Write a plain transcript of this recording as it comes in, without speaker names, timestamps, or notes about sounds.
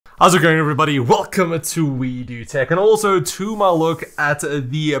How's it going, everybody? Welcome to We Do Tech, and also to my look at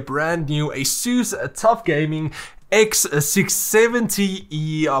the brand new ASUS TUF Gaming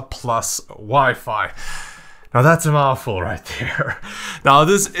X670E plus Wi-Fi. Now that's a mouthful right there. Now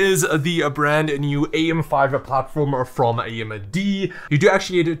this is the brand new AM5 platform from AMD. You do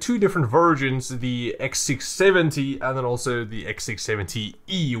actually get two different versions, the X670 and then also the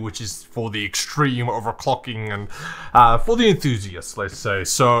X670E, which is for the extreme overclocking and for the enthusiasts, let's say.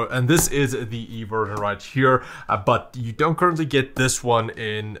 So, and this is the E version right here, but you don't currently get this one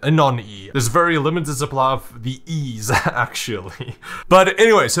in a non-E. There's very limited supply of the E's actually. But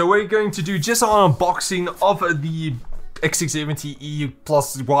anyway, so we're going to do just an unboxing of the X670E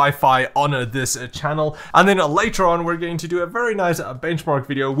plus Wi-Fi on this channel, and then later on we're going to do a very nice benchmark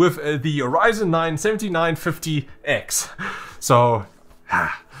video with the Ryzen 9 7950X. So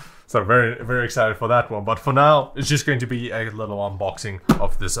very excited for that one, but for now it's just going to be a little unboxing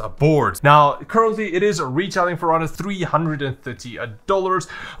of this board. Now currently it is retailing for around $330,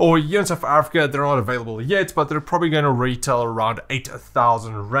 or here in South Africa they're not available yet, but they're probably going to retail around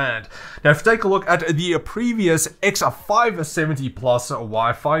 8,000 Rand. Now if you take a look at the previous X570 plus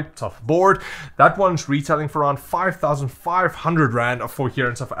Wi-Fi TUF board, that one's retailing for around 5,500 Rand for here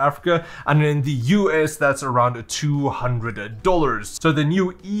in South Africa, and in the US that's around $200. So the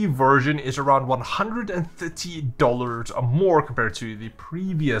new E version is around $130 more compared to the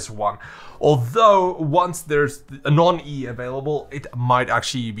previous one. Although once there's a non-E available, it might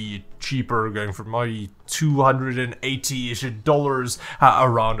actually be cheaper, going for maybe $280-ish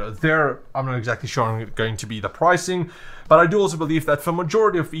around there. I'm not exactly sure going to be the pricing, but I do also believe that for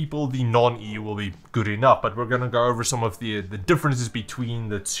majority of people the non-E will be good enough. But we're gonna go over some of the differences between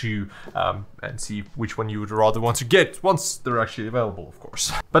the two and see which one you would rather want to get once they're actually available, of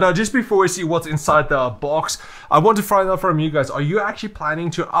course. But just before we see what's inside the box, I want to find out from you guys, are you actually planning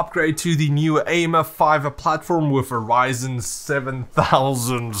to upgrade to the new AM5 platform with a Ryzen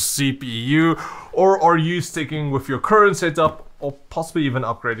 7000 CPU, or are you sticking with your current setup, or possibly even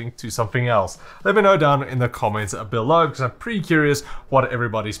upgrading to something else? Let me know down in the comments below, because I'm pretty curious what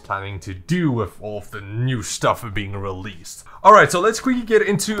everybody's planning to do with all of the new stuff being released. Alright, so let's quickly get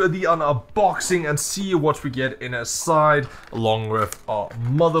into the unboxing and see what we get inside, along with our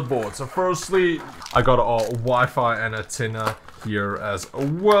motherboard. So firstly, I got our Wi-Fi antenna here as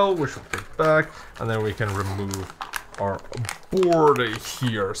well, which we'll put back, and then we can remove our board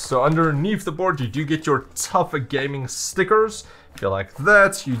here. So underneath the board you do get your TUF gaming stickers. If you like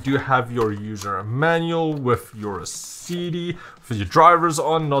that, you do have your user manual with your CD for your drivers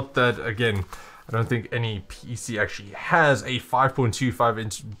on. Not that, again, I don't think any PC actually has a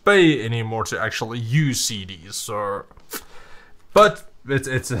 5.25-inch bay anymore to actually use CDs, so, but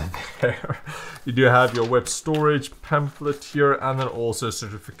it's there. You do have your web storage pamphlet here, and then also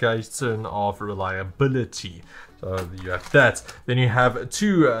certification of reliability. So you have that. Then you have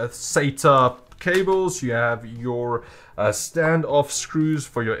two SATA cables. You have your standoff screws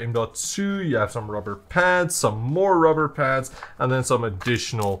for your M.2. You have some rubber pads, some more rubber pads, and then some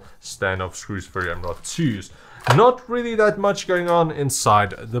additional standoff screws for your M.2s. Not really that much going on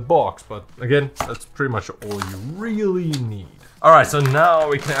inside the box, but again, that's pretty much all you really need. Alright, so now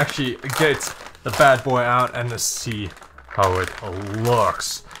we can actually get the bad boy out and see how it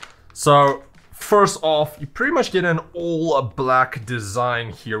looks. So first off, you pretty much get an all black design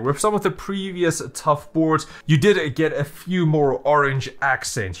here. With some of the previous TUF boards, you did get a few more orange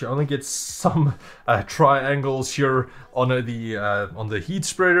accents. You only get some triangles here on the heat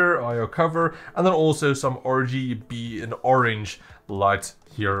spreader IO cover, and then also some RGB and orange light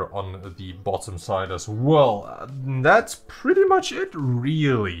here on the bottom side as well. That's pretty much it,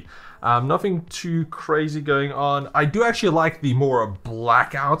 really. Nothing too crazy going on. I do actually like the more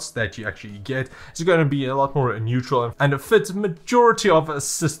blackouts that you actually get. It's going to be a lot more neutral, and it fits majority of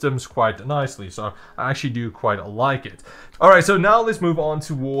systems quite nicely, so I actually do quite like it. Alright, so now let's move on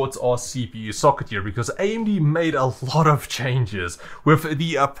towards our CPU socket here, because AMD made a lot of changes. With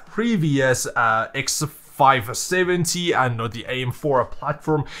the previous X570 and the AM4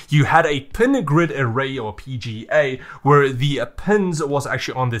 platform, you had a pin grid array, or PGA, where the pins was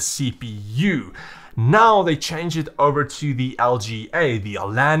actually on the CPU. Now they changed it over to the LGA, the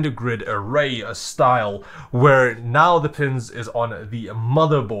land grid array style, where now the pins is on the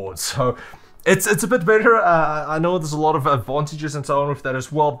motherboard. So it's a bit better. I know there's a lot of advantages and so on with that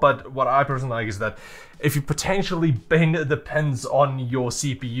as well, but what I personally like is that if you potentially bend the pins on your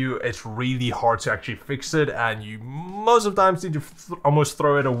CPU, it's really hard to actually fix it, and you most of the times need to almost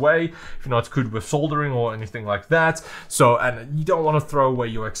throw it away if you're not good with soldering or anything like that. So, and you don't want to throw away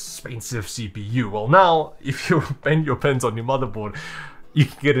your expensive CPU. Well, now if you bend your pins on your motherboard, you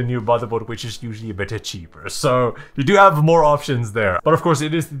can get a new motherboard, which is usually a bit cheaper. So you do have more options there. But of course,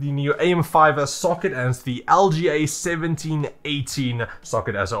 it is the new AM5 socket and it's the LGA 1718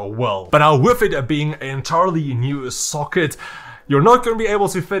 socket as well. But now with it being an entirely new socket, you're not going to be able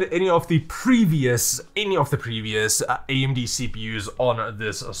to fit any of the previous AMD CPUs on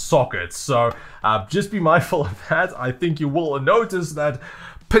this socket. So just be mindful of that. I think you will notice that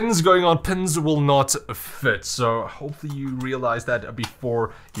pins going on pins will not fit. So hopefully you realize that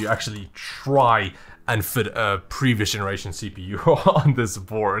before you actually try and fit a previous generation CPU on this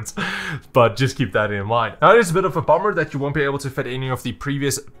board, but just keep that in mind. Now, it is a bit of a bummer that you won't be able to fit any of the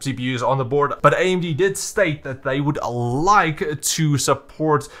previous CPUs on the board, but AMD did state that they would like to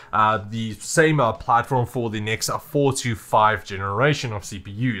support the same platform for the next 4 to 5 generation of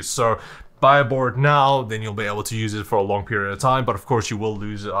CPUs. So buy a board now, then you'll be able to use it for a long period of time, but of course you will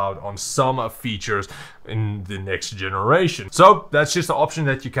lose out on some features in the next generation. So that's just an option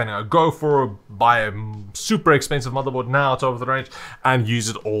that you can go for. Buy a super expensive motherboard now, top of the range, and use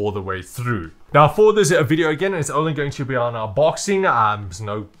it all the way through. Now for this video, again, it's only going to be on unboxing. There's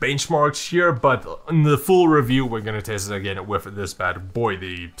no benchmarks here, but in the full review, we're going to test it again with this bad boy,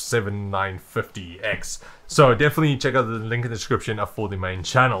 the 7950X. So definitely check out the link in the description for the main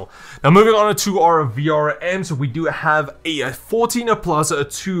channel. Now moving on to our VRMs, we do have a 14 plus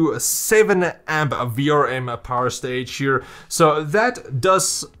to 7 amp VRM power stage here. So that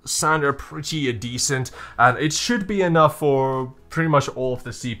does sound pretty decent, and it should be enough for pretty much all of the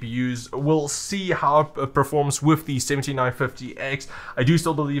CPUs. We'll see how it performs with the 7950X. I do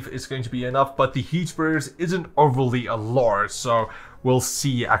still believe it's going to be enough, but the heat spreaders isn't overly large, so we'll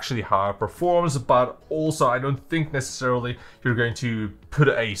see actually how it performs. But also, I don't think necessarily you're going to put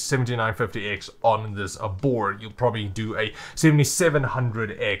a 7950X on this board. You'll probably do a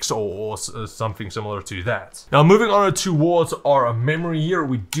 7700X or something similar to that. Now moving on towards our memory here,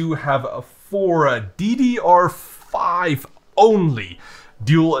 we do have 4 DDR5 only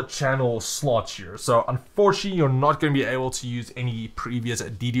dual channel slots here. So unfortunately, you're not going to be able to use any previous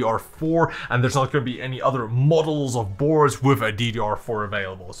DDR4, and there's not going to be any other models of boards with a DDR4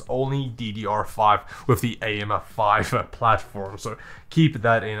 available. It's only DDR5 with the AM5 platform. So keep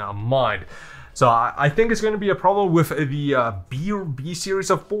that in mind. So I think it's going to be a problem with the B series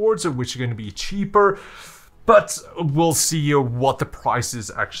of boards, which are going to be cheaper. But we'll see what the prices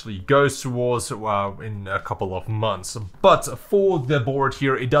actually goes towards in a couple of months. But for the board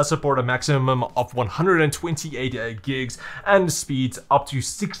here, it does support a maximum of 128 gigs and speeds up to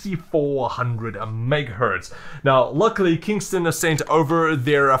 6400 megahertz. Now, luckily, Kingston sent over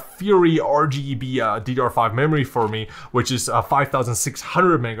their Fury RGB DDR5 memory for me, which is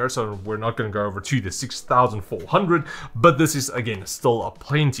 5600 megahertz. So we're not going to go over to the 6400, but this is again still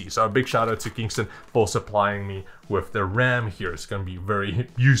plenty. So a big shout out to Kingston for supplying me with the RAM here. It's going to be very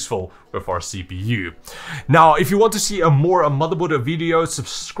useful with our CPU. Now, if you want to see a more motherboard video,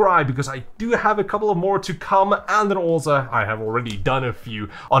 subscribe, because I do have a couple of more to come, and then also I have already done a few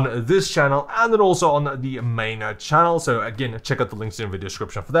on this channel and then also on the main channel. So again, check out the links in the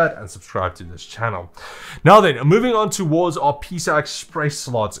description for that and subscribe to this channel. Now then, moving on towards our PCI Express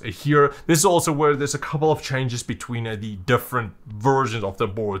slots here. This is also where there's a couple of changes between the different versions of the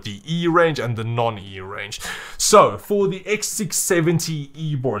board, the E range and the non-E range. So for the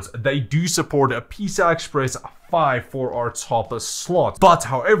X670E boards, they do support a PCI Express 5 for our top slot. But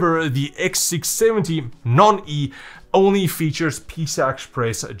however, the X670 non-E only features PCI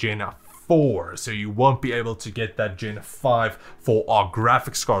Express Gen 4, so you won't be able to get that Gen 5 for our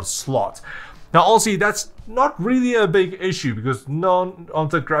graphics card slot. Now, honestly, that's not really a big issue because none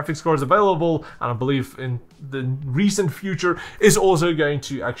of the graphics cards available, and I believe in the recent future, is also going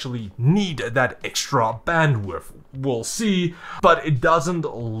to actually need that extra bandwidth. We'll see, but it doesn't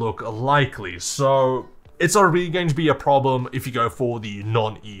look likely. So it's not really going to be a problem if you go for the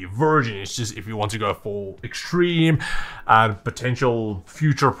non-E version. It's just if you want to go for extreme and potential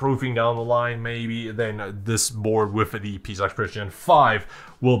future proofing down the line, maybe, then this board with the PCI Express Gen 5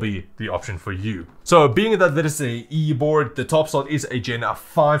 will be the option for you. So being that this is a E board, the top slot is a Gen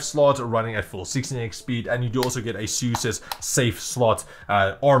 5 slot running at full 16x speed, and you do also get ASUS's safe slot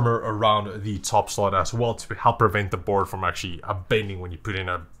armor around the top slot as well to help prevent the board from actually bending when you put in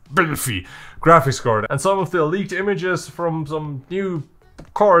a beefy graphics card. And some of the leaked images from some new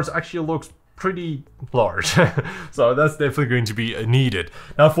cards actually looks pretty large. So that's definitely going to be needed.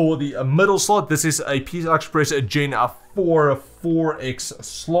 Now for the middle slot, this is a PCI Express Gen 4 4x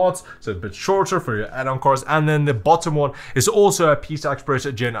slots, so a bit shorter for your add-on cards. And then the bottom one is also a PCI Express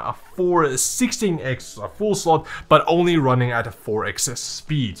Gen 4 16x full slot, but only running at a 4x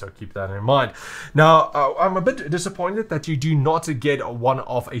speed, so keep that in mind. Now I'm a bit disappointed that you do not get one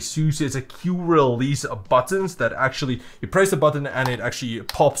of ASUS's Q release buttons that actually you press the button and it actually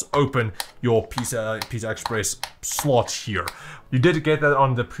pops open your PCI Express slot here. You did get that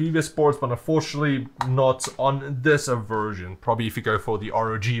on the previous boards, but unfortunately not on this version. Probably if you go for the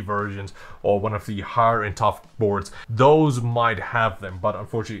ROG versions or one of the higher end TUF boards, those might have them, but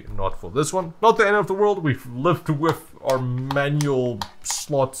unfortunately not for this one. Not the end of the world. We've lived with our manual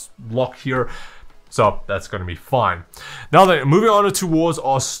slot lock here, so that's going to be fine. Now then, moving on towards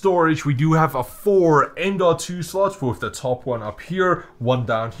our storage, we do have 4 M.2 slots with the top one up here, one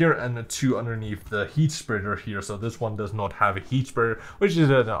down here, and 2 underneath the heat spreader here. So this one does not have a heat spreader, which is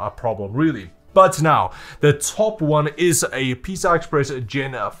a problem really. But now, the top one is a PCI Express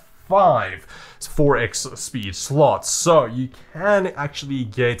Gen 5 4x speed slots, so you can actually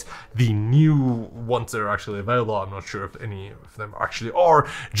get the new ones that are actually available. I'm not sure if any of them actually are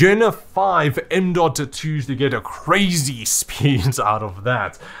Gen 5 M.2s to get a crazy speeds out of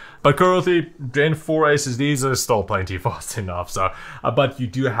that. But currently, Gen 4 SSDs are still plenty fast enough, so but you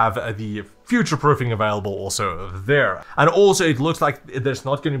do have the future-proofing available also there. And also it looks like there's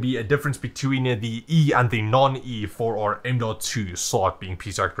not going to be a difference between the E and the non-E for our M.2 slot being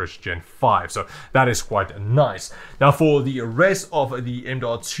PCI Express Gen 5, so that is quite nice. Now for the rest of the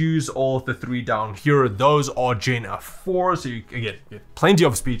M.2s, all of the 3 down here, those are Gen 4, so you can get plenty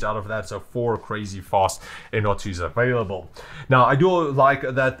of speeds out of that, so 4 crazy fast M.2s available. Now I do like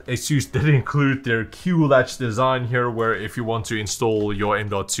that ASUS did include their Q-latch design here, where if you want to install your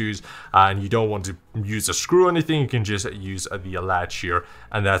M.2s and you don't want to use a screw or anything, you can just use the latch here,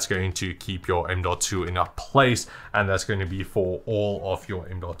 and that's going to keep your M.2 in a place, and that's going to be for all of your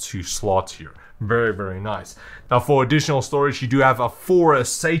M.2 slots here. Very, very nice. Now for additional storage, you do have 4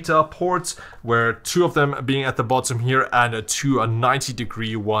 SATA ports, where 2 of them being at the bottom here and 2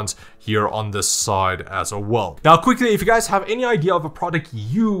 90-degree ones here on the side as well. Now quickly, if you guys have any idea of a product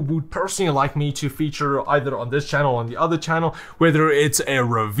you would personally like me to feature either on this channel or on the other channel, whether it's a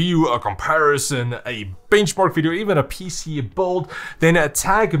review, a comparison, a benchmark video, even a PC build, then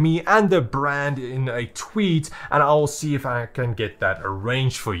tag me and the brand in a tweet and I'll see if I can get that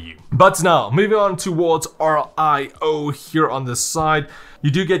arranged for you. But now, moving on towards our I/O here on the side. You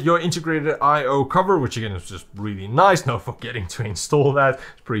do get your integrated I/O cover, which again is just really nice. No forgetting to install that.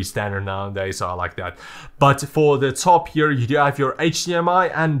 It's pretty standard nowadays, so I like that. But for the top here, you do have your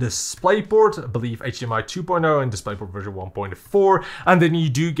HDMI and DisplayPort. I believe HDMI 2.0 and DisplayPort version 1.4. And then you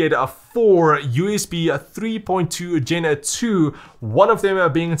do get 4 USB 3.2 Gen 2. One of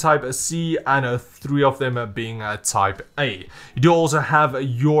them being Type C and 3 of them being Type A. You do also have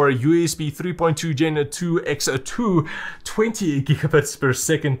your USB 3.2 Gen 2 X2 20 gigabits per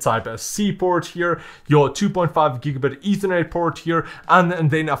second Type C port here, your 2.5 gigabit Ethernet port here,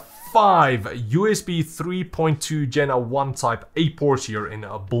 and then a 5 USB 3.2 Gen 1 Type A ports here in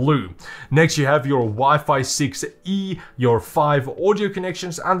blue. Next you have your Wi-Fi 6E, your 5 audio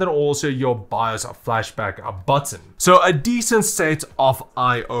connections, and then also your BIOS flashback button. So a decent set of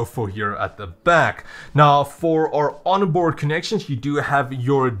I/O for here at the back. Now for our onboard connections, you do have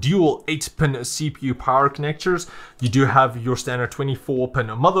your dual 8-pin CPU power connectors. You do have your standard 24-pin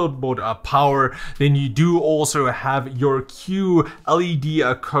motherboard power. Then you do also have your Q LED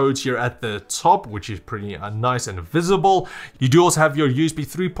codes here at the top, which is pretty nice and visible. You do also have your USB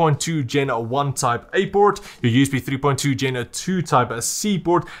 3.2 Gen 1 Type A port, your USB 3.2 Gen 2 Type C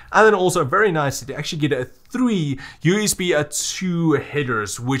port, and then also very nice, they actually get a 3 USB 2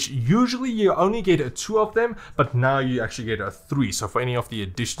 headers, which usually you only get 2 of them, but now you actually get 3. So for any of the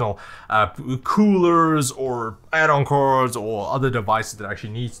additional coolers or add-on cards or other devices that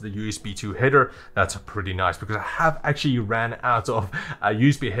actually needs the USB 2 header, that's pretty nice, because I have actually ran out of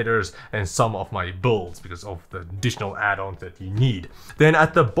USB headers in some of my builds because of the additional add-ons that you need. Then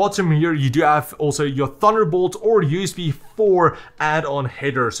at the bottom here, you do have also your Thunderbolt or USB 4 add-on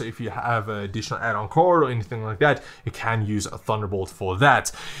header. So if you have an additional add-on card or anything like that, you can use a Thunderbolt for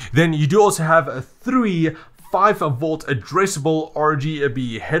that. Then you do also have 3 5-volt addressable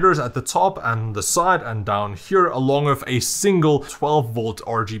RGB headers at the top and the side and down here, along with a single 12-volt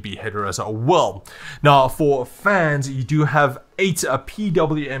RGB header as well. Now for fans, you do have 8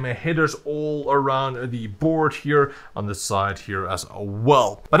 PWM headers all around the board here on the side here as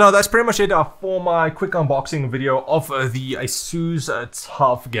well. But no, that's pretty much it for my quick unboxing video of the ASUS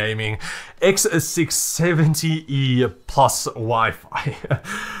TUF Gaming X670E plus Wi-Fi.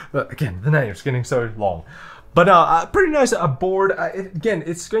 Again, the name is getting so long. But pretty nice board. Again,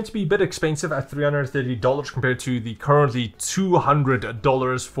 it's going to be a bit expensive at $330 compared to the currently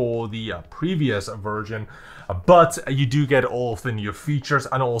 $200 for the previous version. But you do get all of the new features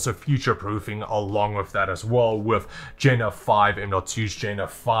and also future-proofing along with that as well, with Gen 5 M.2's Gen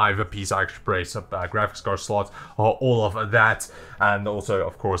 5 PCI Express graphics card slots, all of that, and also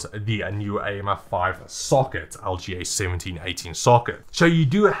of course the new AM5 socket, LGA 1718 socket. So you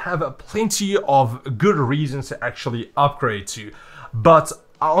do have plenty of good reasons to actually upgrade to, but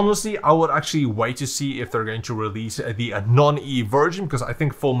honestly, I would actually wait to see if they're going to release the non-E version, because I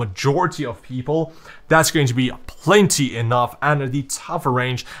think for majority of people, that's going to be plenty enough, and the TUF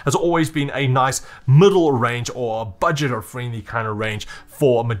range has always been a nice middle range or a budget-friendly kind of range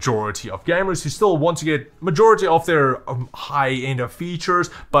for a majority of gamers who still want to get majority of their high-end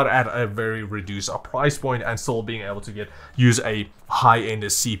features, but at a very reduced price point, and still being able to use a high-end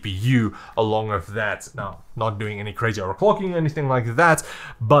CPU along with that. Now, not doing any crazy overclocking or anything like that,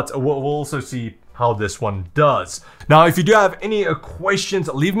 but we'll also see how this one does. Now, if you do have any questions,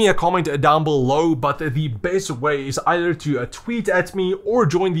 leave me a comment down below, but the best way is either to tweet at me or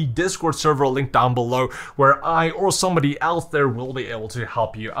join the Discord server link down below, where I or somebody else there will be able to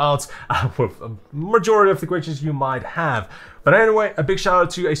help you out with a majority of the questions you might have. But anyway, a big shout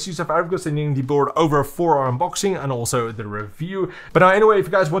out to ASUS TUF for sending the board over for our unboxing and also the review. But anyway, if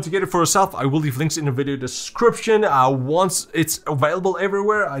you guys want to get it for yourself, I will leave links in the video description. Once it's available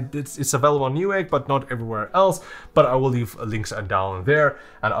everywhere, it's available on Newegg, but not everywhere else. But I will leave links down there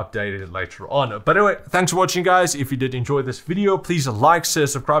and update it later on. But anyway, thanks for watching, guys. If you did enjoy this video, please like, share,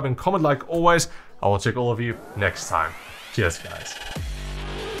 subscribe, and comment like always. I will check all of you next time. Cheers, guys.